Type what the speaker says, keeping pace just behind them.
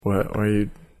What? Why are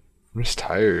you? I'm just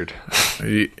tired.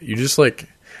 You just like,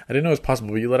 I didn't know it was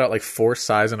possible, but you let out like 4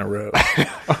 sighs in a row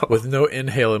with no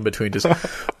inhale in between. Just,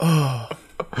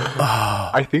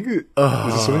 I think this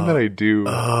is something that I do.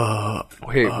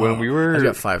 When we were... I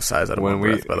got 5 sighs out of one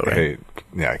breath, by the way. Hey,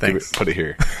 yeah, put it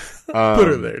here. Put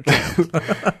it there.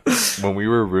 When we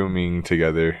were rooming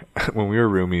together, when we were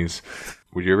roomies,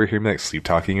 would you ever hear me like sleep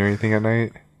talking or anything at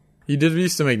night? You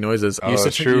used to make noises. Oh,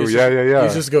 that's true. Yeah.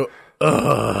 You just go,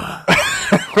 ugh,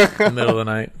 in the middle of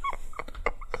the night.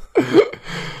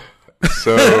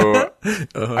 So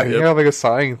I think I have like a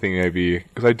sighing thing, maybe,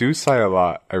 because I do sigh a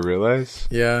lot. I realize.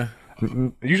 Yeah.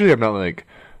 Usually, I'm not like,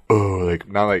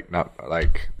 not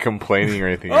complaining or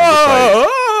anything. I'm just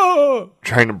like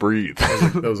trying to breathe.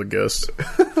 That was a ghost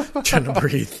trying to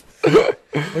breathe.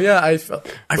 Well, yeah, I feel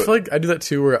like I do that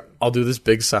too, where I'll do this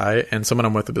big sigh, and someone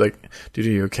I'm with will be like, "Dude, are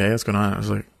you okay? What's going on?" I was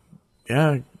like,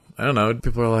 "Yeah." I don't know.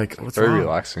 People are like, "What's very wrong?"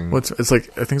 relaxing. It's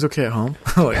like, "Are things okay at home?"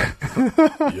 Like,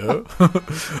 yeah.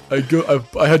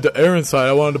 I had the air inside.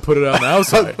 I wanted to put it on the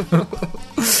outside. I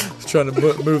was trying to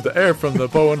move the air from the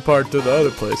one part to the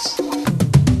other place.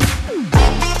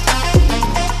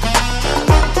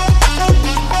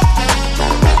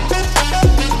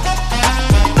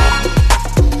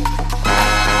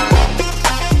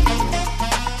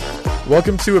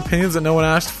 Welcome to Opinions That No One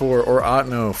Asked For or Ought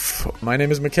Know. My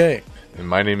name is McKay. And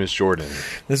my name is Jordan.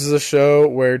 This is a show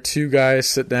where 2 guys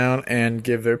sit down and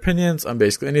give their opinions on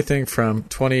basically anything from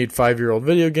 25-year-old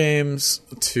video games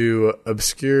to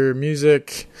obscure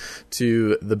music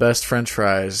to the best French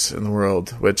fries in the world,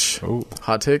 which,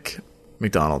 hot take,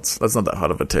 McDonald's. That's not that hot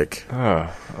of a take.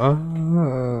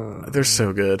 They're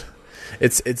so good.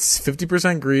 It's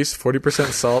 50% grease,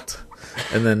 40% salt,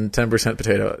 and then 10%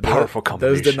 potato. Powerful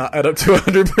combination. Those did not add up to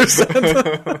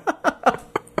 100%.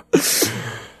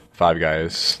 Five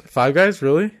Guys. Five Guys,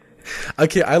 really?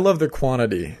 Okay, I love their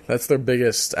quantity. That's their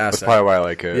biggest asset. That's probably why I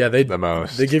like it the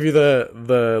most. They give you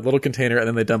the little container, and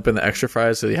then they dump in the extra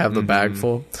fries, so you have the bag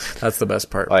full. That's the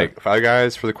best part. Like, Five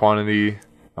Guys for the quantity.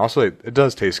 Also, it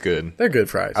does taste good. They're good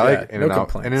fries. I like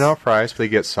In-N-Out fries, but they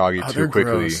get soggy too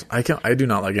quickly. Gross. I do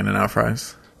not like In-N-Out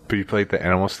fries. But you play the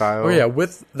animal style? Oh yeah,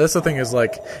 that's the thing is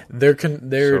like they're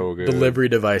so delivery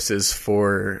devices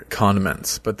for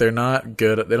condiments, but they're not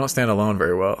good. They don't stand alone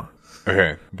very well.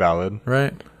 Okay, valid.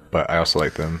 Right? But I also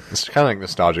like them. It's kind of like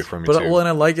nostalgic for me too. Well, and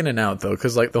I like In-N-Out though,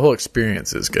 because like the whole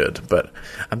experience is good. But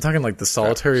I'm talking like the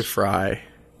solitary fry.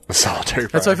 The solitary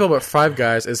fry. That's how I feel about Five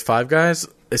Guys. Is Five Guys,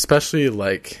 especially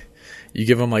like you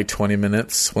give them like 20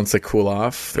 minutes once they cool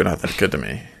off, they're not that good to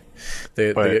me.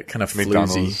 They get kind of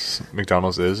floozy.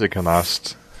 McDonald's it can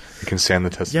last. It can stand the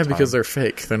test of time. Yeah, because they're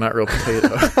fake. They're not real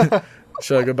potato.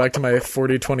 Should I go back to my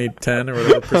 40, 20, 10 or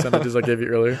whatever percentages I gave you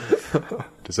earlier?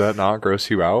 Does that not gross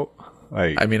you out?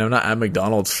 I mean, I'm not at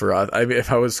McDonald's for... I mean,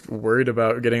 if I was worried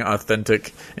about getting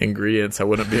authentic ingredients, I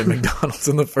wouldn't be at McDonald's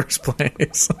in the first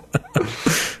place.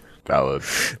 Valid.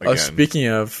 Speaking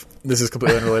of... This is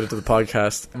completely unrelated to the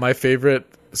podcast. My favorite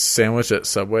sandwich at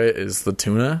Subway is the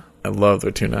tuna. I love their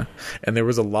tuna. And there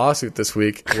was a lawsuit this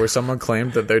week where someone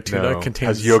claimed that their tuna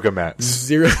contains... has yoga mats.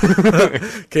 Zero...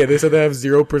 Okay, they said they have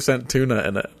 0% tuna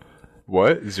in it.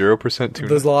 What? 0% tuna?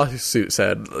 This lawsuit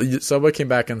said... Subway came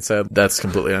back and said, that's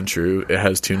completely untrue. It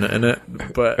has tuna in it.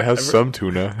 But it has some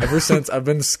tuna. Ever since, I've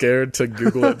been scared to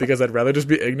Google it because I'd rather just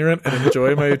be ignorant and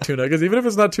enjoy my tuna. Because even if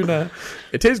it's not tuna,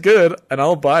 it tastes good and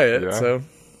I'll buy it. Yeah. So...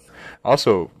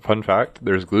 Also, fun fact,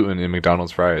 there's gluten in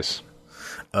McDonald's fries.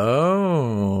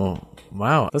 Oh,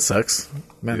 wow. That sucks.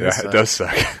 Man, yeah, it does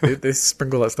suck. they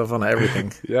sprinkle that stuff on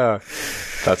everything. Yeah.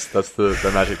 That's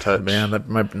the magic touch. Man, that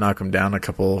might knock them down a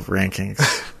couple rankings.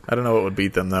 I don't know what would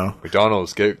beat them, though.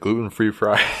 McDonald's, get gluten-free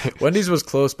fries. Wendy's was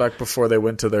close back before they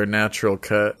went to their natural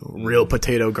cut, real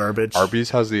potato garbage. Arby's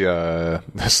has the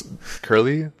this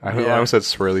curly? I almost said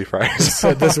swirly fries.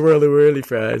 Said the swirly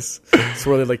fries.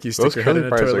 Swirly like you stick your head in a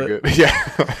toilet. Those curly fries are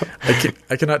good. Yeah.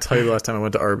 I cannot tell you the last time I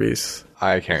went to Arby's.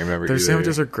 I can't remember Their either.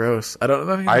 sandwiches are gross. I don't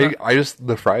know. I just,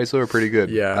 the fries though are pretty good.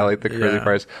 Yeah. I like the curly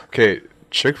fries. Okay.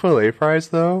 Chick-fil-A fries,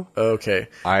 though? Okay.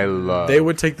 I love... They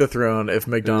would take the throne if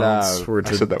McDonald's were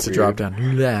to drop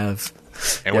down. Love.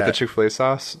 And with the Chick-fil-A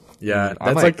sauce? Yeah.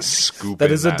 I'm that's like scooping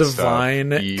that is a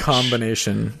divine stuff.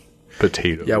 combination.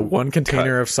 Potato. Yeah, 1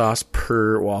 container of sauce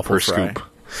per waffle fry. Scoop.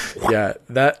 Yeah,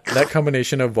 that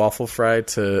combination of waffle fry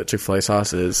to Chick-fil-A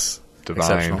sauce is divine.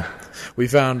 exceptional. We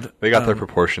found They got their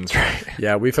proportions right.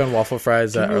 yeah, we found waffle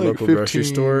fries at our local grocery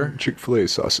store. Chick-fil-A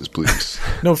sauces, please.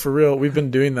 No, for real, we've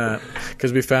been doing that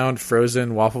because we found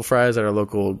frozen waffle fries at our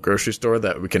local grocery store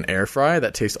that we can air fry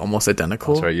that taste almost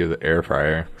identical. That's right, you have the air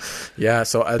fryer. Yeah,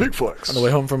 so Big flex. on the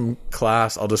way home from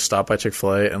class, I'll just stop by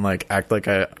Chick-fil-A and like act like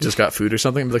I just got food or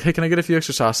something. Be like, hey, can I get a few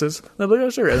extra sauces? And I'll be like, oh,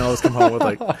 sure. And then I'll just come home with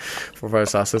like 4 or 5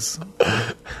 sauces.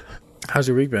 How's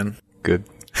your week been? Good.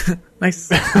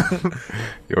 Nice.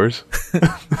 Yours?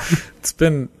 It's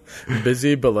been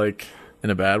busy, but like in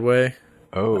a bad way.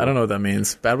 Oh. I don't know what that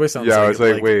means. Bad way sounds Yeah, I like, was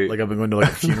like, wait. like I've been going to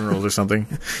like funerals or something.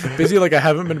 Busy, like I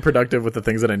haven't been productive with the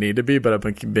things that I need to be, but I've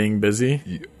been being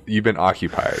busy. You've been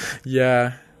occupied.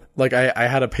 Yeah. Like I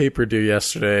had a paper due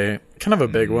yesterday, kind of a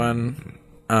big one.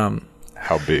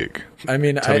 How big? I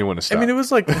mean, Tell me when to stop. I mean, it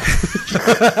was like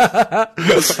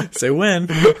say when.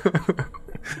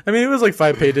 I mean, it was like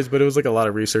 5 pages, but it was like a lot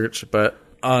of research. But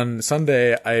on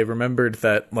Sunday, I remembered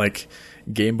that like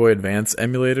Game Boy Advance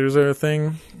emulators are a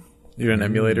thing. You know what an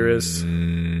emulator is?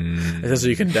 Essentially,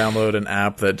 you can download an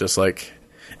app that just like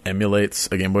emulates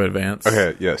a Game Boy Advance.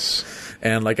 Okay, yes.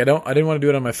 And like I didn't want to do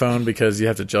it on my phone because you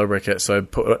have to jailbreak it. So I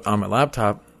put it on my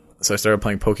laptop. So I started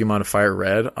playing Pokemon Fire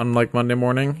Red on like Monday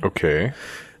morning. Okay.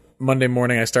 Monday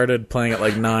morning, I started playing at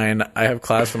like 9. I have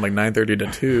class from like 9:30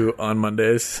 to 2 on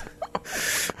Mondays.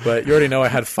 But you already know I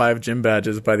had 5 gym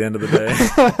badges by the end of the day.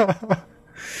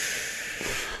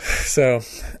 So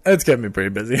it's kept me pretty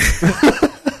busy.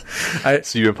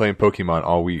 So you've been playing Pokemon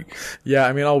all week? Yeah,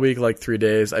 I mean all week, like 3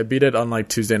 days. I beat it on like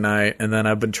Tuesday night, and then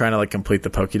I've been trying to like complete the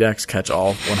Pokédex, catch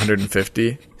all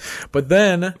 150. But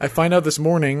then I find out this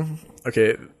morning.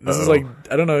 Okay, this is like,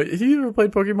 I don't know. Have you ever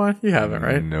played Pokemon? You haven't,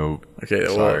 right? Nope. Okay,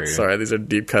 well, sorry. These are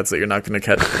deep cuts that you're not going to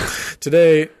catch.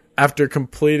 Today, after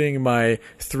completing my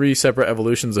 3 separate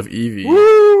evolutions of Eevee.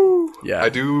 Woo! Yeah. I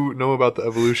do know about the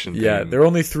evolution thing. Yeah, there were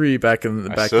only 3 back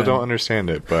then. I still don't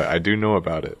understand it, but I do know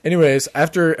about it. Anyways,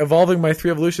 after evolving my 3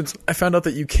 evolutions, I found out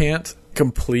that you can't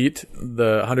complete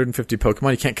the 150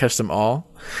 Pokemon. You can't catch them all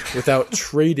without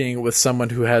trading with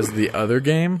someone who has the other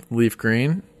game, Leaf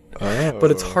Green. Oh.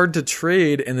 But it's hard to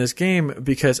trade in this game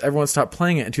because everyone stopped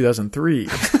playing it in 2003.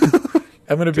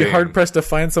 I'm going to be hard pressed to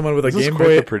find someone with a Game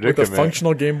Boy, with a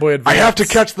functional Game Boy Advance. I have to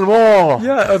catch them all.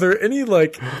 Yeah, are there any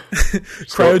like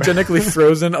cryogenically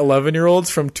frozen 11-year-olds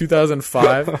from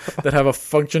 2005 that have a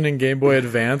functioning Game Boy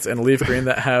Advance and Leaf Green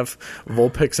that have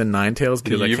Vulpix and Ninetales?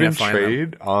 Can you even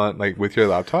trade on like with your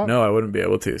laptop? No, I wouldn't be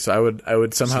able to. So I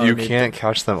would somehow. So you can't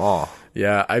catch them all.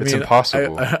 Yeah, it's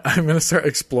impossible. I'm going to start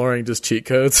exploring just cheat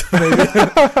codes, maybe,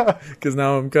 because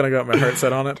now I'm kind of got my heart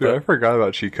set on it. Dude, I forgot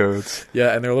about cheat codes.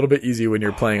 Yeah, and they're a little bit easy when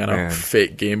you're playing on a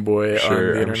fake Game Boy on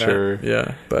the internet. Sure.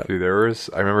 Yeah, but dude,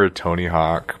 I remember Tony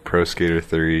Hawk Pro Skater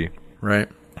 3. Right.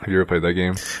 Have you ever played that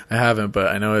game? I haven't, but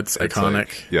I know it's iconic.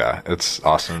 Like, yeah, it's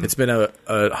awesome. It's been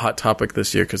a hot topic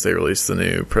this year because they released the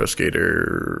new Pro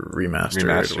Skater remaster.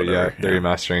 Yeah, they're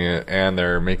remastering it, and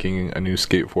they're making a new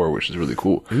Skate 4, which is really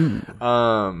cool. Ooh.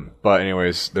 But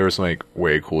anyways, there was some like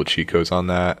way cool cheat codes on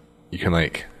that. You can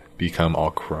like become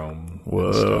all chrome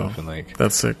and stuff, and like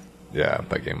that's sick. Yeah,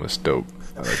 that game was dope.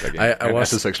 I like that game. I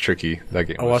watched SSX Tricky. That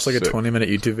game. I watched like a 20-minute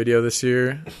YouTube video this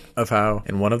year of how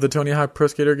in one of the Tony Hawk Pro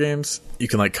Skater games you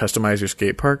can like customize your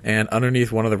skate park, and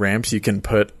underneath one of the ramps you can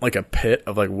put like a pit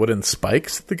of like wooden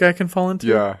spikes that the guy can fall into.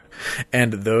 Yeah,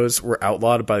 and those were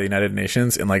outlawed by the United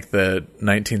Nations in like the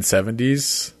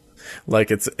 1970s.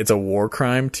 Like it's a war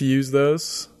crime to use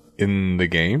those. In the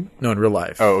game? No, in real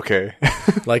life. Oh, okay.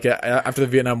 Like after the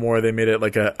Vietnam War, they made it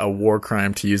like a war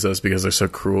crime to use those because they're so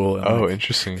cruel. And,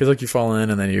 interesting. Because like you fall in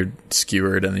and then you're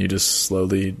skewered and then you just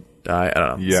slowly die. I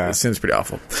don't know. Yeah. It seems pretty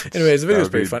awful. Anyways, the video was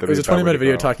pretty fun. It was a 20-minute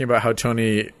video talking about how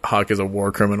Tony Hawk is a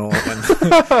war criminal.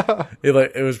 And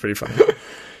it was pretty funny.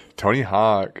 Tony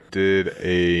Hawk did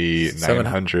a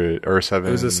 900 or 7.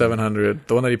 It was a 700.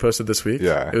 The one that he posted this week?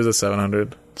 Yeah. It was a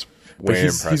 700. It's but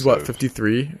he's what,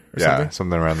 53 or something? Yeah,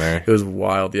 something around there. It was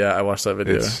wild. Yeah, I watched that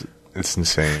video. It's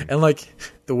insane. And like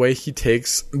the way he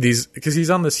takes these, because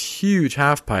he's on this huge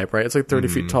half pipe, right? It's like 30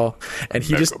 feet tall, and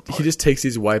he just takes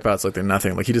these wipeouts like they're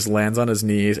nothing. Like he just lands on his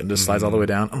knees and just slides all the way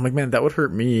down. I'm like, man, that would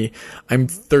hurt me. I'm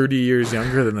 30 years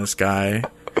younger than this guy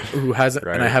who hasn't,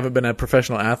 and I haven't been a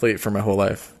professional athlete for my whole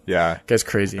life. Yeah, guy's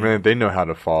crazy. I mean, they know how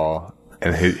to fall.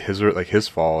 And his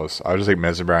falls, I was just like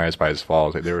mesmerized by his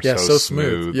falls. Like they were so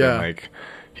smooth. Yeah,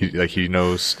 and he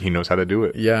knows how to do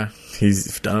it. Yeah,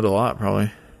 he's done it a lot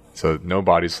probably. So no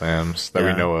body slams that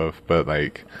we know of, but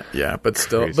like but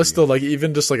still like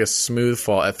even just like a smooth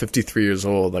fall at 53 years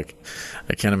old, like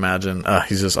I can't imagine.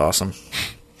 He's just awesome.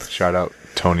 Shout out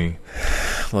Tony.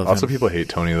 Love also, him. people hate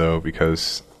Tony though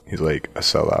because he's like a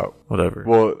sellout. Whatever.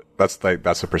 Well, that's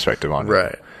a perspective on it.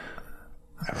 Right.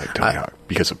 I like Tony Hawk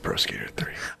because of Pro Skater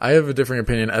 3. I have a different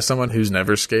opinion. As someone who's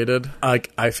never skated,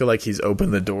 I feel like he's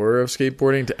opened the door of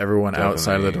skateboarding to everyone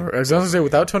outside of the door. I was going to say,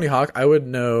 without Tony Hawk, I would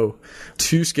know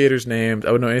 2 skaters named.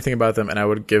 I would know anything about them, and I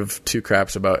would give 2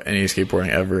 craps about any skateboarding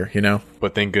ever, you know?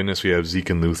 But thank goodness we have Zeke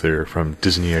and Luther from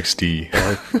Disney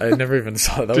XD. I never even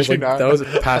saw that. That was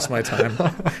past my time.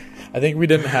 I think we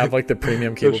didn't have like the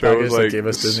premium cable package that gave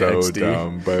us Disney XD.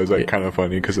 Dumb, but it was like kind of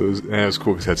funny because it was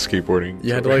cool because it had skateboarding.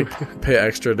 You had to like pay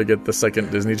extra to get the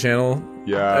second Disney Channel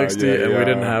XD, and we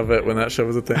didn't have it when that show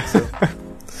was a thing. So.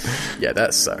 Yeah,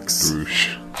 that sucks. Broosh.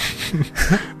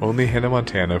 Only Hannah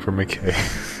Montana for McKay.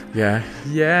 Yeah.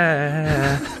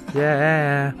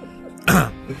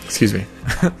 Excuse me.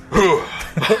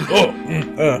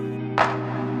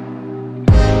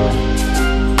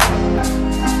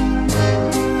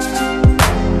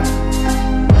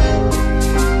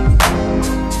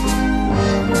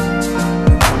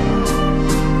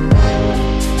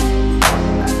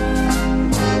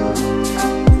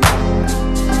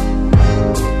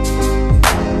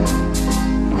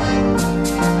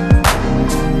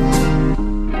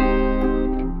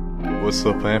 What's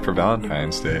the plan for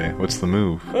Valentine's Day? What's the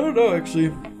move? I don't know, actually.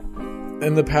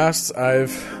 In the past,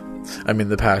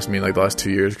 the past mean like the last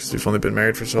 2 years because we've only been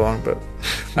married for so long, but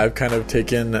I've kind of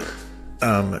taken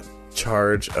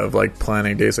charge of like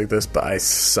planning days like this, but I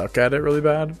suck at it really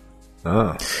bad.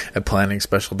 Oh. At planning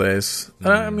special days.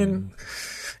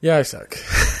 I suck.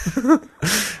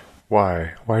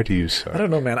 Why? Why do you suck? I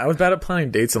don't know, man. I was bad at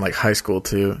planning dates in like high school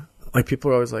too. Like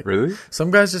people are always like, really?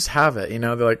 Some guys just have it, you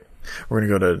know? They're like, we're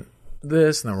gonna go to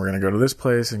this, and then we're gonna go to this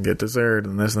place and get dessert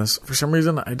and this and this. For some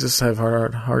reason, I just have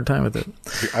hard time with it.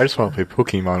 I just want to play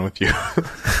Pokemon with you.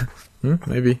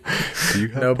 Maybe. Do you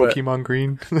have Pokemon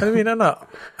Green? I mean, I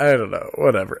don't know.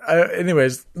 Whatever.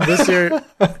 Anyways, this year,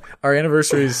 our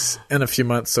anniversary's in a few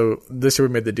months, so this year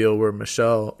we made the deal where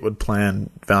Michelle would plan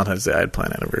Valentine's Day, I'd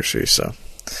plan anniversary, so.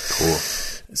 Cool.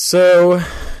 So,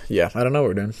 yeah, I don't know what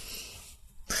we're doing.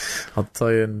 I'll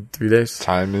tell you in 3 days.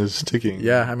 Time is ticking.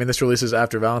 Yeah, I mean, this releases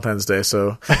after Valentine's Day,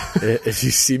 so if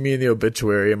you see me in the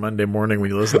obituary on Monday morning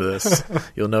when you listen to this,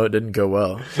 you'll know it didn't go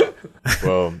well.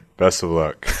 Well, best of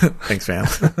luck. Thanks, man.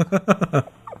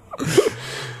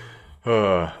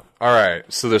 All right,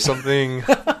 so there's something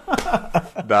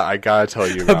that I gotta tell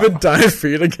you about. I've been dying for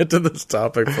you to get to this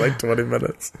topic for like 20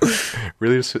 minutes.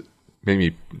 Really just made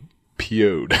me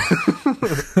PO'd.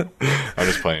 I'm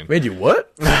just playing. Made you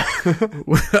what?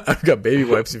 I've got baby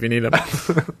wipes if you need them.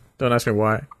 Don't ask me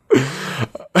why.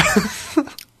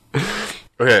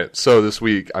 Okay, so this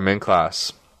week I'm in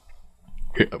class.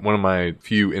 One of my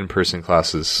few in-person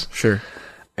classes. Sure.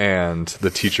 And the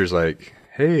teacher's like,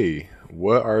 hey,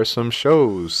 what are some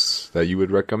shows that you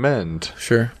would recommend?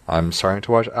 Sure. I'm starting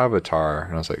to watch Avatar.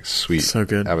 And I was like, sweet. So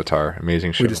good. Avatar.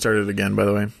 Amazing show. We just started it again, by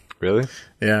the way. Really?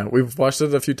 Yeah, we've watched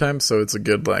it a few times, so it's a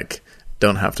good, like,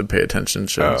 don't have to pay attention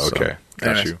show. Oh, okay. So.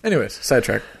 Got you. Anyways,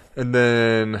 sidetrack. And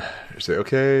then I say,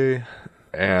 okay.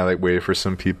 And I, like, waited for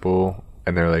some people,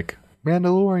 and they're like,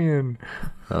 Mandalorian. And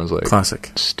I was like,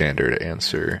 classic. Standard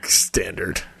answer.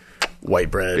 Standard.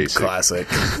 White bread. Basic. Classic.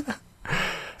 And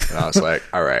I was like,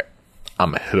 all right,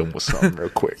 I'm going to hit him with something real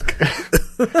quick.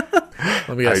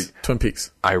 Let me guess. Twin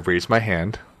Peaks. I raise my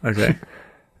hand. Okay.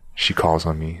 She calls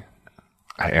on me.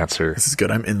 I answer. This is good.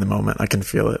 I'm in the moment. I can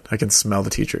feel it. I can smell the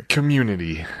teacher.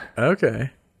 Community. Okay.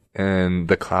 And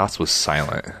the class was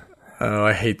silent. Oh,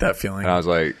 I hate that feeling. And I was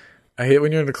like, I hate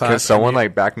when you're in a class. Can someone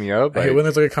like back me up? I hate when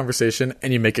there's like a conversation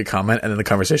and you make a comment and then the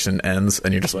conversation ends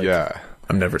and you're just like, yeah,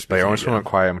 I'm never speaking. Like I almost went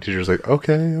quiet. My teacher's like,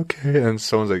 okay. And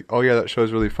someone's like, oh yeah, that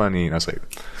show's really funny. And I was like,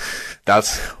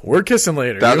 we're kissing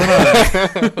later.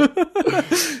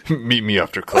 Meet me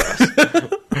after class.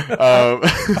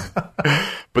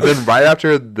 But then right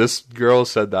after this girl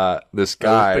said that, this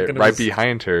guy right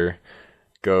behind her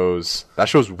goes, that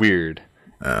show's weird.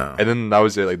 Oh. And then that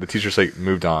was it. Like the teacher's like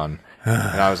moved on.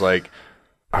 And I was like,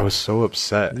 I was so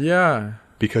upset. Yeah.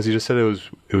 Because he just said it was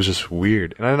just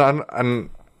weird. And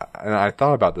I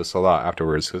thought about this a lot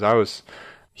afterwards because I was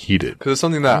heated. Because it's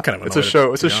something that it's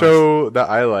a show that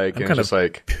I like. I'm and kind it's just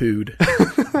like PO'd.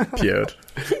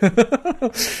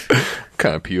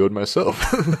 Kind of PO'd myself.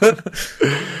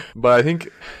 But I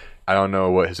think I don't know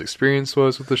what his experience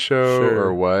was with the show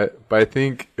or what. But I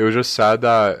think it was just sad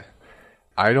that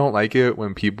I don't like it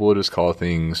when people just call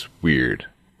things weird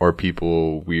or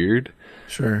people weird.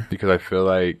 Sure. Because I feel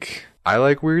like I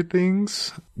like weird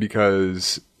things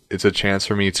because it's a chance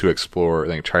for me to explore,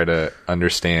 like try to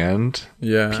understand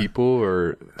people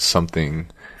or something.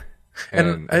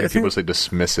 And I think people just like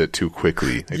dismiss it too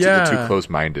quickly. They're too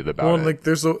close-minded about it. Well, like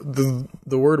there's the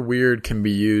word weird can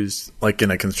be used like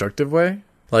in a constructive way.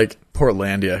 Like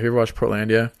Portlandia. Have you ever watched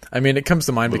Portlandia? I mean, it comes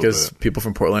to mind because people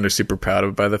from Portland are super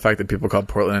proud by the fact that people call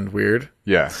Portland weird.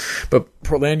 Yeah. But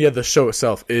Portlandia, the show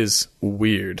itself, is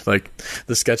weird. Like,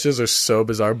 the sketches are so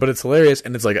bizarre, but it's hilarious,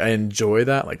 and it's like, I enjoy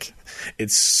that. Like,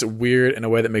 it's weird in a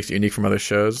way that makes it unique from other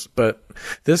shows. But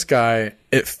this guy,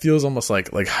 it feels almost like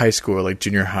high school or like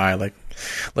junior high,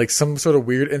 like some sort of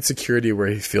weird insecurity where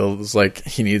he feels like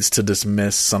he needs to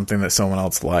dismiss something that someone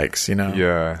else likes, you know?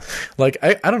 Yeah. Like,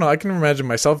 I don't know. I can imagine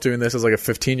myself doing this as like a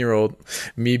 15-year-old,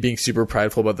 me being super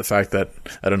prideful about the fact that,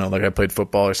 I don't know, like I played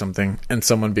football or something, and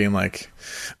someone being like,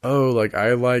 oh, like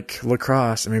I like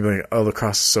lacrosse, and maybe like, oh,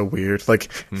 lacrosse is so weird.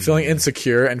 Like, feeling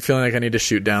insecure and feeling like I need to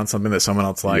shoot down something that someone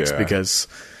else likes because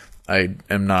I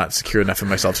am not secure enough in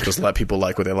myself to just let people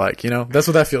like what they like, you know? That's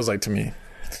what that feels like to me.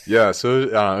 Yeah, so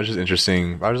it was just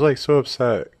interesting. I was like so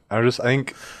upset. I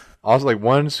think also like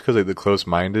one's because like the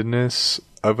close-mindedness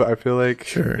of it. I feel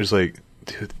like it's like,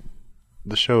 dude,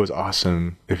 the show is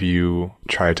awesome if you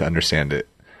try to understand it.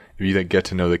 If you like get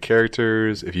to know the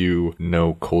characters, if you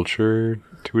know culture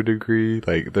to a degree,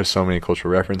 like there's so many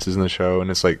cultural references in the show, and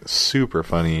it's like super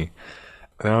funny.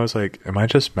 And I was like, am I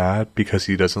just mad because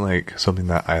he doesn't like something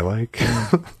that I like?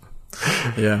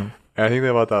 Yeah. And I think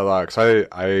about that a lot because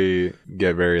I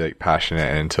get very like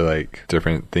passionate into like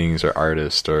different things or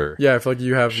artists or I feel like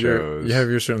you have shows.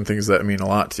 your certain things that mean a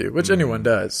lot to you, which anyone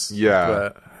does.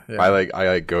 But,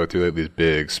 I go through like these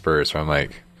big spurts where I'm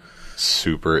like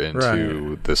super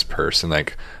into this person.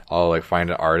 Like I'll like find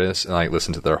an artist and like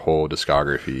listen to their whole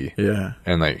discography. Yeah,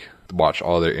 and like watch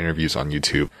all their interviews on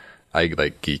YouTube. I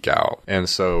like geek out, and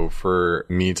so for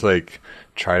me to like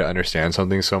try to understand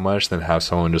something so much, then have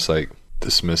someone just like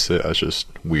dismiss it as just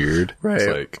weird. Right.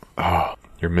 It's like, oh,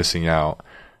 you're missing out.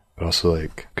 But also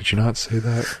like, could you not say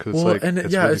that? Cause well, like, and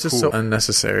it's really just so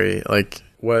unnecessary. Like,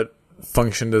 what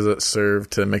function does it serve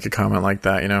to make a comment like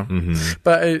that, you know?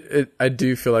 But I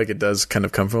do feel like it does kind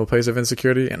of come from a place of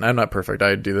insecurity, and I'm not perfect.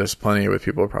 I do this plenty with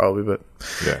people probably, but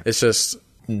it's just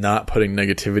not putting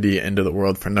negativity into the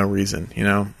world for no reason, you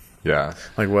know? Yeah.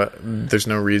 Like what? There's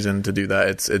no reason to do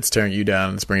that. It's tearing you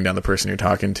down. It's bringing down the person you're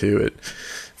talking to. It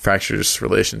fractures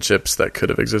relationships that could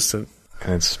have existed.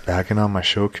 And it's backing on my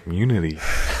show Community.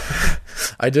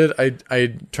 I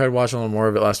tried watching a little more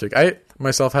of it last week. I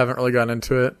myself haven't really gotten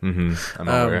into it. I'm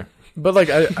aware. But like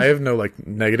I have no like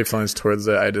negative feelings towards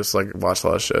it. I just like watch a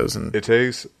lot of shows, and it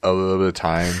takes a little bit of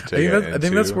time to get into. I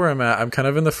think that's where I'm at. I'm kind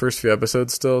of in the first few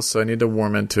episodes still, so I need to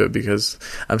warm into it because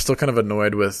I'm still kind of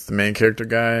annoyed with the main character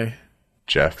guy.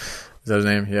 Jeff. Is that his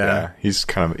name? Yeah. He's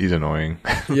annoying.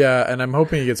 Yeah, and I'm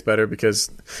hoping he gets better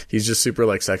because he's just super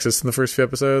like sexist in the first few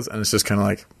episodes, and it's just kind of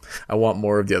like I want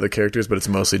more of the other characters, but it's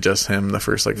mostly just him the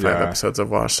first like 5 episodes I've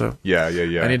watched. So yeah.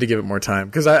 I need to give it more time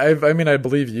because I mean I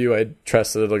believe you. I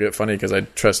trust that it'll get funny because I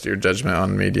trust your judgment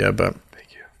on media. But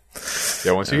thank you.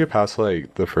 Yeah, once you get past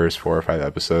like the first 4 or 5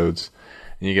 episodes,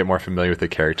 and you get more familiar with the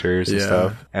characters and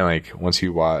stuff, and like once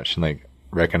you watch and like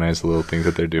recognize the little things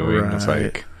that they're doing, it's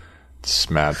like.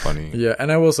 It's mad funny. Yeah,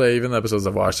 and I will say, even the episodes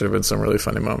I've watched, there have been some really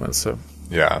funny moments. So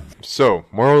yeah. So,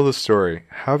 moral of the story: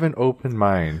 have an open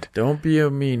mind. Don't be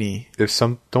a meanie.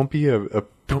 Don't be a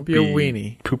don't be a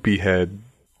weenie. Poopy head,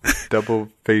 double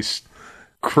faced,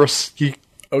 crusty.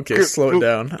 Okay, slow it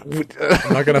down.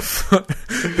 I'm not gonna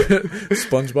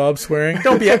SpongeBob swearing.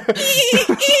 Don't be a.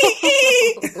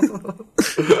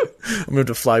 I'm going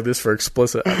to flag this for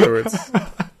explicit afterwards.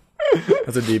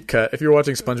 That's a deep cut. If you're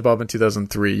watching SpongeBob in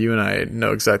 2003, you and I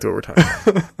know exactly what we're talking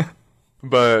about.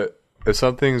 But if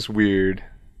something's weird,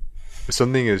 if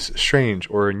something is strange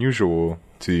or unusual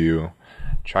to you,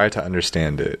 try to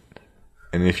understand it.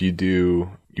 And if you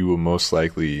do, you will most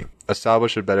likely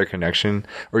establish a better connection,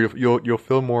 or you'll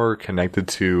feel more connected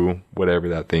to whatever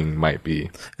that thing might be.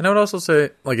 And I would also say,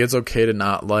 like, it's okay to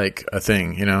not like a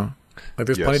thing, you know? Like,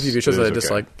 there's plenty of TV shows that I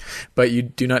dislike, but you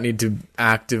do not need to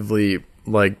actively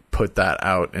like put that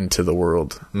out into the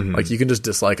world. Like you can just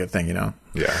dislike a thing, you know?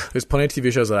 Yeah. There's plenty of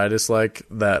TV shows that I dislike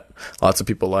that lots of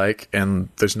people like, and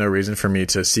there's no reason for me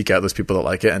to seek out those people that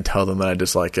like it and tell them that I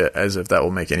dislike it as if that will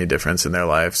make any difference in their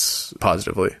lives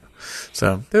positively.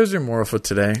 So there's your moral for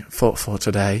today. For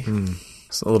today.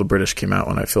 So a little British came out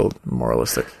when I feel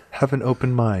moralistic. Have an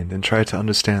open mind and try to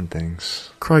understand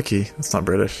things. Crikey, that's not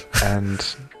British.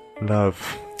 And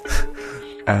love.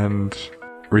 And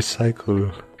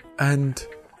recycle. And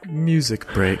music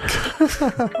break.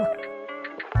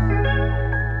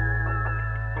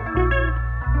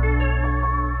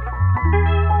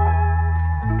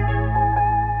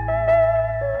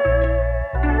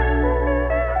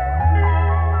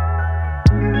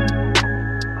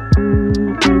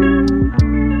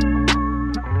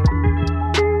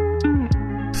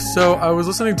 So I was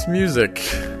listening to music.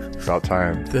 About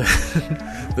time.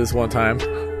 This one time.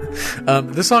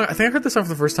 This song, I think I heard this song for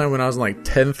the first time when I was in like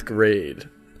 10th grade.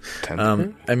 10th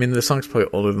grade? I mean, the song's probably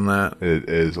older than that. It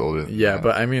is older than yeah, that.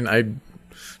 but I mean, I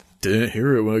didn't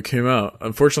hear it when it came out.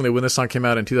 Unfortunately, when this song came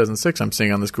out in 2006, I'm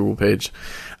seeing on this Google page,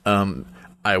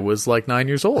 I was like 9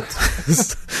 years old.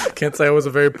 Can't say I was a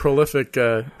very prolific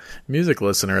music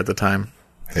listener at the time.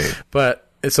 Hey. But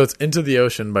so it's Into the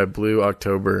Ocean by Blue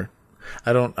October.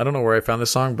 I don't know where I found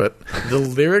this song, but the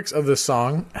lyrics of this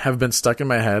song have been stuck in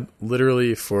my head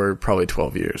literally for probably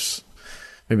 12 years.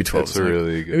 Maybe 12. It's a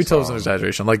really good maybe 12 is song. an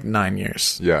exaggeration. Like 9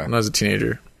 years. Yeah. When I was a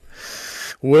teenager.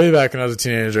 Way back when I was a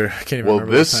teenager. I can't even remember.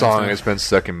 Well, this song has been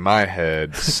stuck in my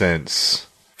head since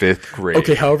 5th grade.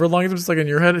 Okay, however long it's been stuck in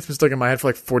your head, it's been stuck in my head for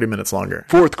like 40 minutes longer.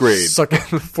 4th grade. Stuck in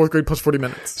 4th grade plus 40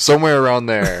 minutes. Somewhere around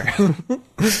there.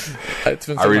 It's been stuck I in my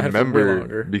head for way remember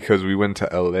longer. because we went to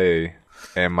LA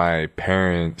and my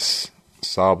parents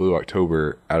saw Blue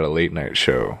October at a late night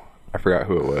show. I forgot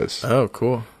who it was. Oh,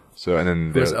 cool. So and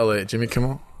then There's LA. Jimmy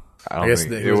Kimmel? I don't think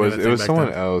he it was. doing It that was thing someone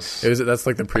back then. else. That's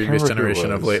like the previous remember who it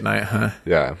generation of was. late night, huh?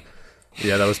 Yeah,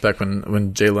 Yeah, that was back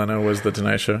when Jay Leno was the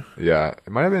Tonight Show. yeah. It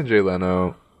might have been Jay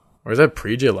Leno. Or is that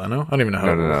pre-Jay Leno? I don't even know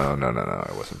how. No.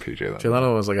 It wasn't Jay Leno. Jay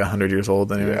Leno was like 100 years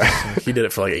old anyway. Yeah. He did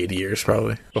it for like 80 years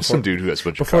probably. Just some dude who has a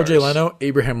bunch of Before cars. Jay Leno,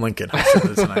 Abraham Lincoln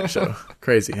hosted the Tonight Show.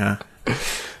 Crazy, huh?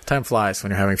 Time flies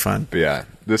when you're having fun. But yeah,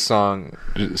 this song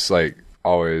just like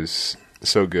always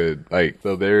so good. Like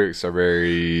the lyrics are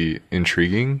very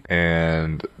intriguing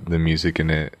and the music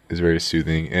in it is very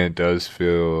soothing and it does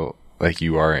feel like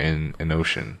you are in an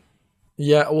ocean.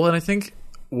 Yeah, well, and I think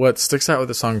what sticks out with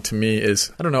the song to me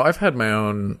is, I don't know, I've had my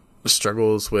own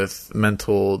struggles with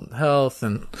mental health,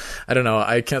 and I don't know,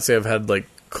 I can't say I've had like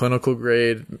clinical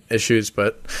grade issues,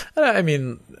 but I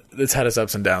mean, it's had its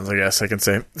ups and downs, I guess I can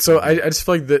say. So I just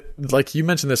feel like that, like you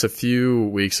mentioned this a few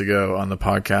weeks ago on the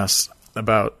podcast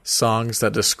about songs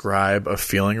that describe a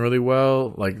feeling really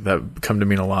well, like that come to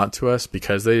mean a lot to us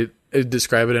because they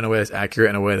describe it in a way that's accurate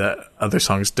in a way that other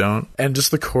songs don't. And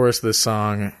just the chorus of this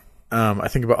song, I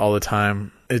think about all the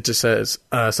time. It just says,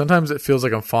 sometimes it feels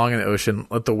like I'm falling in the ocean.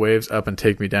 Let the waves up and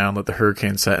take me down. Let the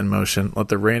hurricane set in motion. Let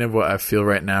the rain of what I feel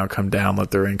right now come down.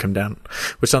 Let the rain come down.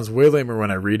 Which sounds way lamer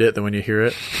when I read it than when you hear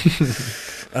it.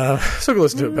 So go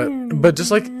listen to it. But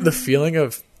just like the feeling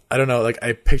of, I don't know, like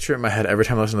I picture it in my head every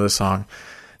time I listen to this song.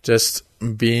 Just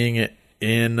being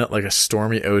in like a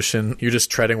stormy ocean. You're just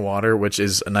treading water, which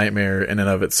is a nightmare in and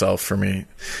of itself for me.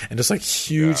 And just like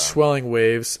huge swelling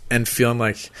waves and feeling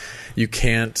like you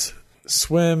can't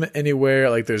swim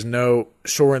anywhere, like there's no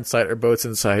shore in sight or boats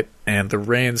in sight, and the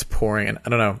rain's pouring, and I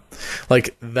don't know,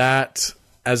 like that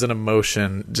as an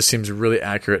emotion just seems really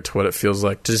accurate to what it feels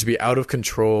like to just be out of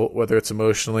control, whether it's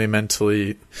emotionally,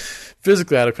 mentally,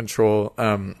 physically out of control.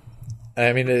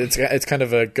 I mean, it's kind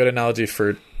of a good analogy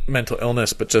for mental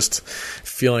illness, but just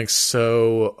feeling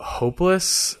so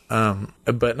hopeless,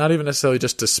 but not even necessarily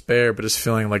just despair, but just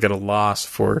feeling like at a loss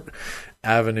for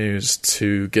avenues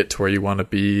to get to where you want to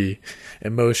be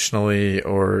emotionally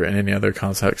or in any other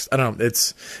context. I don't know.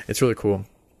 It's really cool.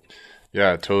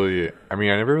 Yeah, totally. I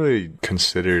mean, I never really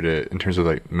considered it in terms of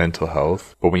like mental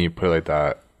health, but when you put it like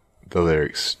that, the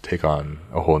lyrics take on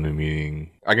a whole new meaning.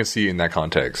 I can see in that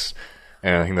context.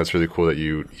 And I think that's really cool that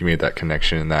you made that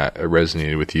connection and that it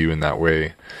resonated with you in that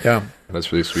way. Yeah.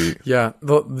 That's really sweet. Yeah.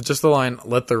 Just the line,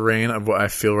 let the rain of what I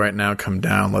feel right now come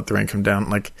down. Let the rain come down.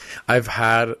 Like, I've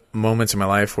had moments in my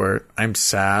life where I'm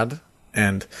sad,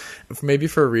 and maybe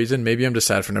for a reason, maybe I'm just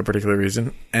sad for no particular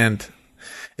reason. And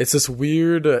it's this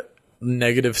weird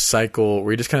negative cycle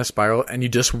where you just kind of spiral and you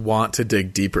just want to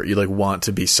dig deeper. You like want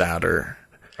to be sadder.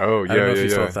 Oh, yeah, I don't know if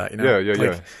you felt that, you know?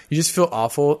 Yeah. You just feel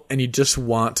awful and you just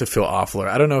want to feel awfuler.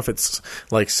 I don't know if it's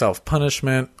like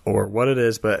self-punishment or what it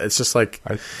is, but it's just like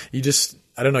I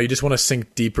don't know, you just want to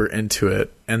sink deeper into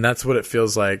it. And that's what it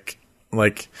feels like.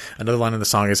 Like another line in the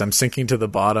song is, I'm sinking to the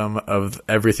bottom of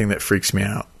everything that freaks me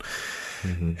out.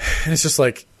 Mm-hmm. And it's just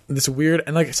like this weird,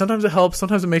 and like sometimes it helps,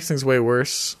 sometimes it makes things way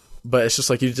worse. But it's just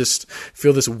like you just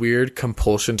feel this weird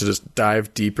compulsion to just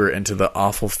dive deeper into the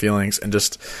awful feelings and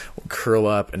just curl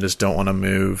up and just don't want to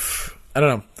move. I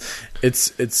don't know.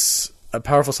 It's a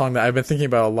powerful song that I've been thinking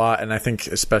about a lot, and I think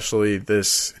especially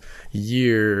this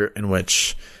year in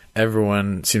which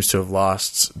everyone seems to have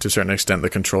lost, to a certain extent, the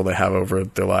control they have over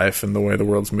their life and the way the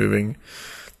world's moving.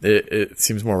 It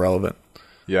seems more relevant.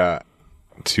 Yeah.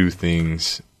 Two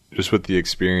things. Just with the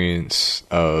experience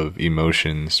of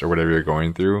emotions or whatever you're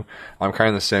going through, I'm kind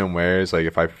of the same way. As like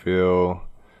if I feel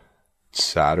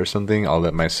sad or something, I'll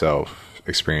let myself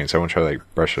experience. I won't try to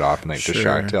like brush it off and like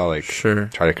distract it. I'll like try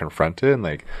to confront it and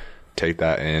like take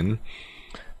that in.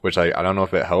 which I don't know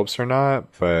if it helps or not,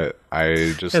 but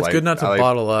I just it's good not to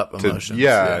bottle up emotions.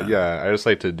 Yeah. I just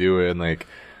like to do it and like,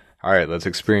 all right, let's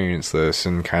experience this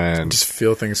and kind of just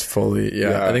feel things fully.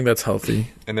 Yeah, I think that's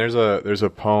healthy. And there's a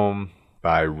poem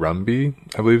by Rumby,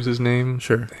 I believe is his name.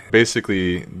 Sure.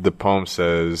 Basically, the poem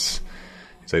says,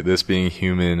 it's like, this being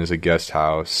human is a guest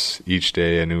house. Each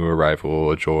day a new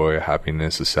arrival, a joy, a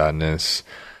happiness, a sadness.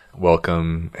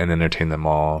 Welcome and entertain them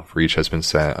all, for each has been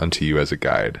sent unto you as a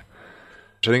guide.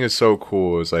 Which I think is so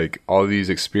cool. Is like all these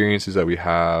experiences that we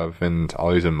have and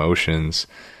all these emotions,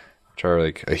 which are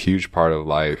like a huge part of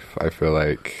life. I feel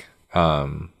like,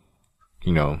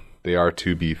 you know, they are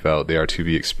to be felt, they are to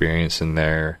be experienced, and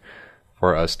they're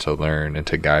for us to learn and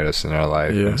to guide us in our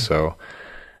life. And so,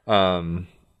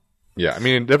 yeah, I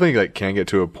mean, it definitely like can get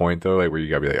to a point though, like where you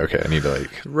gotta be like, okay, I need to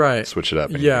like switch it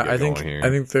up. And I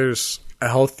think there's a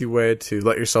healthy way to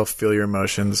let yourself feel your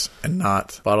emotions and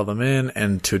not bottle them in,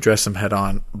 and to address them head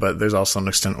on. But there's also an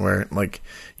extent where like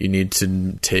you need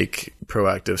to take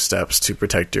proactive steps to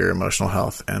protect your emotional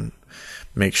health and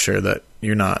make sure that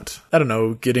you're not, I don't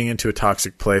know, getting into a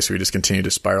toxic place where you just continue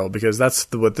to spiral, because that's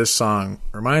what this song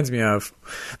reminds me of.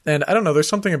 And I don't know, there's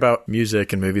something about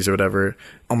music and movies or whatever,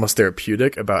 almost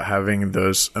therapeutic about having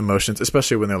those emotions,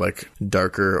 especially when they're like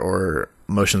darker or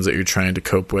emotions that you're trying to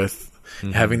cope with.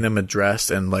 Mm-hmm. Having them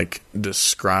addressed and like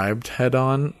described head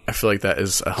on, I feel like that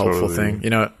is a helpful thing. You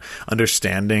know,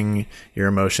 understanding your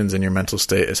emotions and your mental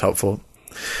state is helpful.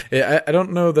 I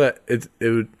don't know that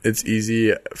it's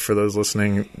easy for those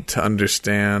listening to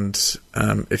understand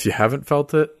if you haven't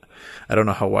felt it. I don't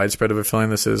know how widespread of a feeling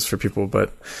this is for people,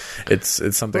 but it's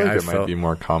something I felt. It might be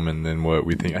more common than what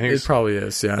we think. I think it probably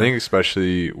is. Yeah, I think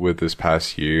especially with this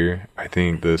past year, I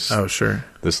think this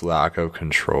this lack of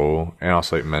control and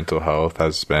also like mental health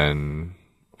has been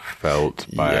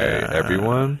felt by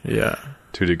everyone,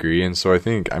 to a degree. And so I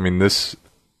think, I mean, this,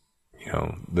 you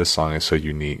know, this song is so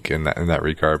unique in that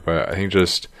regard. But I think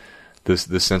just this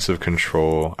sense of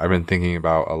control, I've been thinking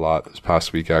about a lot this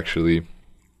past week. Actually,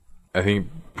 I think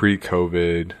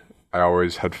pre-COVID, I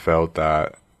always had felt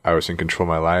that I was in control of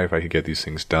my life. I could get these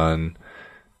things done,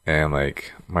 and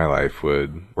like my life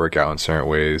would work out in certain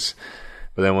ways.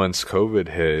 But then once COVID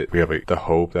hit, we have like the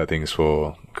hope that things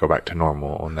will go back to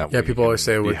normal, and that people always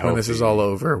say when this is all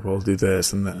over, we'll do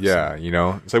this and this. Yeah, you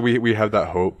know, it's like we have that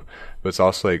hope, but it's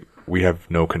also like we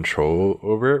have no control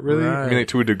over it, really. Right. I mean, like,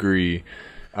 to a degree.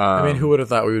 I mean, who would have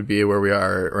thought we would be where we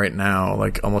are right now,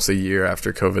 like almost a year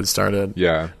after COVID started?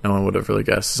 Yeah. No one would have really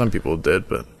guessed. Some people did,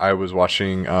 but... I was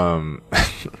watching...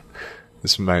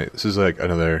 this is like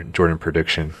another Jordan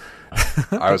prediction.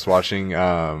 I was watching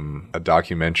a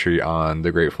documentary on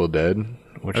the Grateful Dead,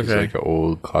 which is like an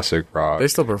old classic rock. They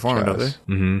still perform, don't they?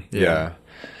 Mm-hmm. Yeah.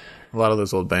 A lot of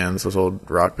those old bands, those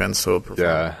old rock bands still perform.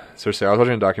 Yeah. So I was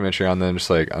watching a documentary on them, just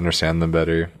like understand them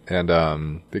better. And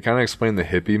they kind of explained the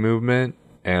hippie movement.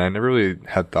 And I never really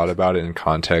had thought about it in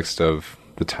context of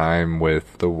the time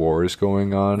with the wars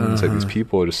going on. It's like these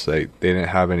people just like, they didn't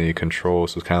have any control.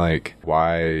 So it's kind of like,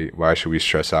 why should we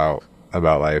stress out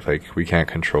about life? Like, we can't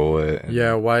control it.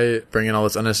 Yeah, why bring in all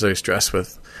this unnecessary stress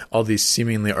with all these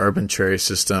seemingly arbitrary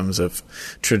systems of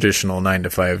traditional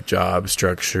 9-to-5 job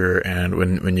structure, and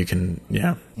when you can,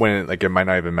 when like it might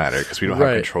not even matter because we don't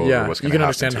have control over what's going to happen. You can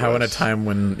understand how in a time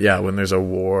when there's a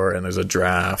war and there's a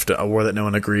draft, a war that no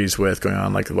one agrees with going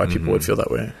on, like why people would feel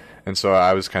that way. And so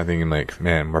I was kind of thinking, like,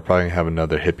 man, we're probably going to have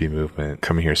another hippie movement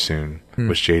coming here soon,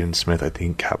 which Jaden Smith, I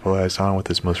think, capitalized on with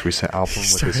his most recent album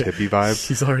with his hippie vibe.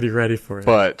 He's already ready for it.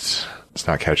 But it's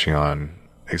not catching on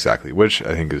exactly, which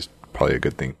I think is probably a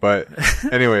good thing. But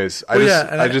anyways,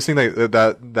 I just think like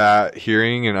that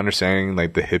hearing and understanding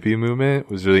like the hippie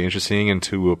movement was really interesting, and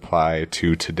to apply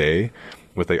to today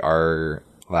with like our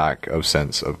lack of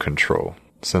sense of control.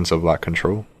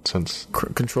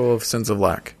 Control of sense of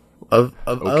lack.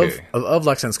 Of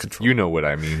lack sense control. You know what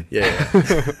I mean. Yeah.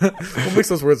 We'll mix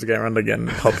those words around again and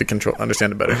help you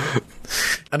understand it better.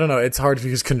 I don't know. It's hard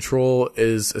because control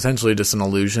is essentially just an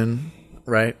illusion,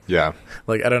 right? Yeah.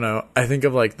 Like, I don't know. I think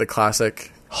of like the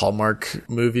classic Hallmark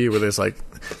movie where there's like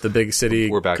the big city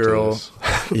girl.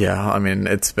 Yeah. I mean,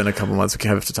 it's been a couple months. We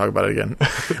have to talk about it again.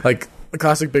 Like, the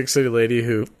classic big city lady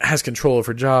who has control of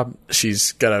her job.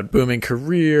 She's got a booming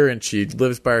career and she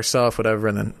lives by herself, whatever.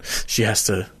 And then she has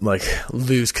to like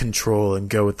lose control and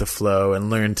go with the flow and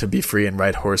learn to be free and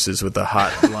ride horses with a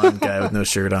hot blonde guy with no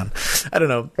shirt on. I don't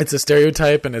know. It's a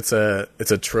stereotype and it's a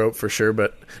trope for sure.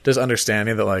 But just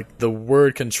understanding that like the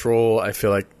word control, I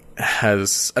feel like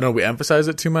has, I don't know, we emphasize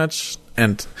it too much.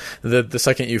 And the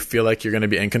second you feel like you're going to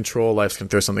be in control, life's going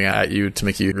to throw something at you to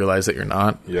make you realize that you're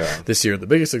not. Yeah. This year, the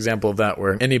biggest example of that,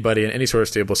 where anybody in any sort of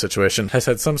stable situation has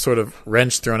had some sort of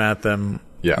wrench thrown at them.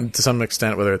 Yeah. To some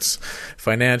extent, whether it's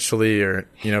financially or,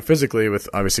 physically, with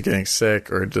obviously getting sick,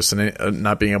 or just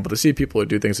not being able to see people or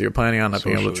do things that you're planning on, not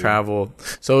being able to travel.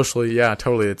 Socially, yeah,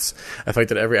 totally. I think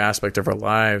that every aspect of our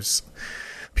lives,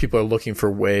 people are looking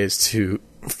for ways to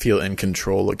feel in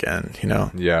control again,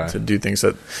 Yeah. to do things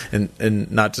that,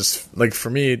 and not just, like, for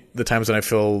me, the times when I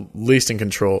feel least in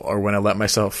control are when I let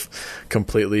myself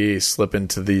completely slip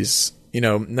into these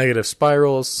negative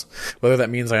spirals, whether that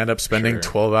means I end up spending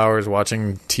 12 hours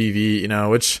watching TV,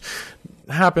 which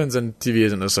happens, and TV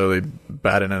isn't necessarily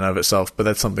bad in and of itself, but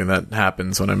that's something that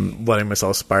happens when I'm letting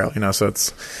myself spiral, so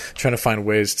it's trying to find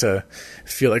ways to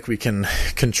feel like we can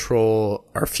control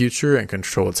our future and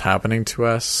control what's happening to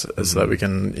us, so that we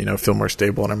can, feel more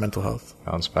stable in our mental health.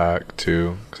 Bounce back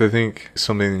too. Because I think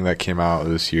something that came out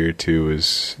this year too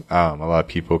is a lot of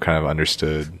people kind of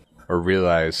understood or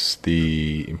realize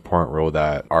the important role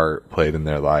that art played in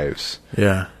their lives.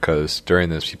 Yeah. Because during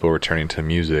this, people were turning to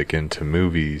music and to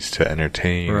movies to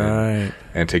entertain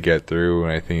and to get through.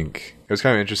 And I think it was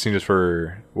kind of interesting just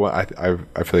for I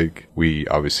feel like we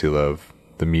obviously love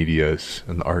the medias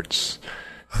and the arts.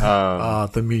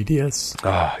 The medias.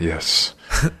 Yes.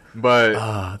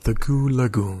 But the Goo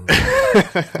Lagoon.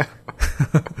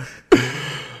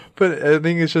 But I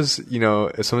think it's just,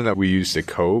 it's something that we use to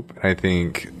cope. I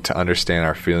think to understand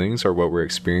our feelings or what we're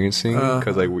experiencing.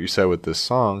 Because like what you said with this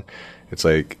song, it's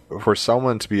like for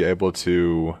someone to be able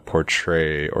to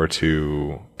portray or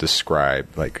to describe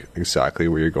like exactly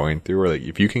what you're going through, or like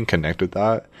if you can connect with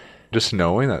that, just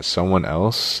knowing that someone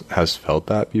else has felt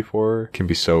that before can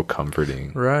be so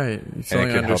comforting. Right. And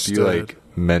it can help you like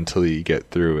mentally get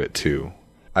through it too.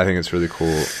 I think it's really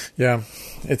cool. Yeah.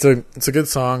 It's a good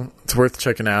song. It's worth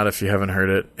checking out if you haven't heard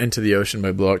it. Into the Ocean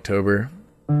by Blue October.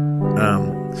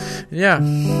 Yeah.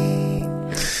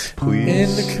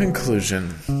 Please. In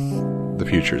conclusion, the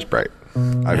future is bright.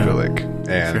 I feel like. And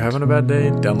if you're having a bad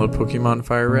day, download Pokemon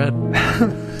Fire Red.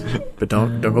 But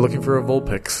don't go looking for a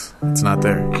Vulpix. It's not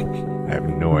there. I have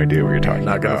no idea what you're talking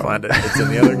about. Not gonna find it. It's in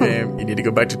the other game. You need to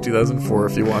go back to 2004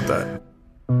 if you want that.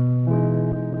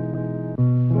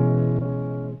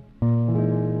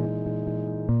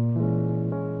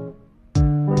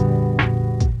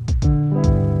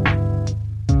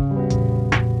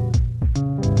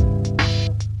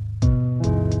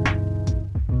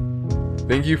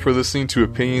 Thank you for listening to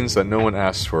Opinions That No One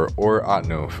Asked For, or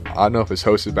Otnof. Otnof is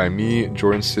hosted by me,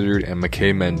 Jordan Siddard, and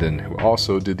McKay Menden, who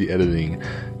also did the editing.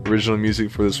 Original music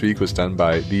for this week was done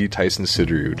by the Tyson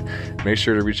Siderud. Make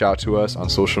sure to reach out to us on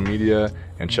social media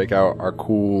and check out our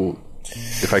cool,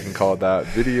 if I can call it that,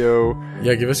 video.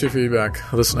 Yeah, give us your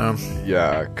feedback. Let us know.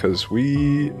 Yeah, because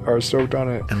we are stoked on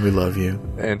it. And we love you.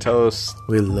 And tell us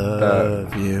we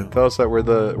love you. Tell us that we're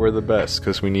the best,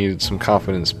 because we need some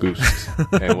confidence boost.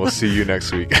 And we'll see you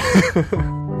next week.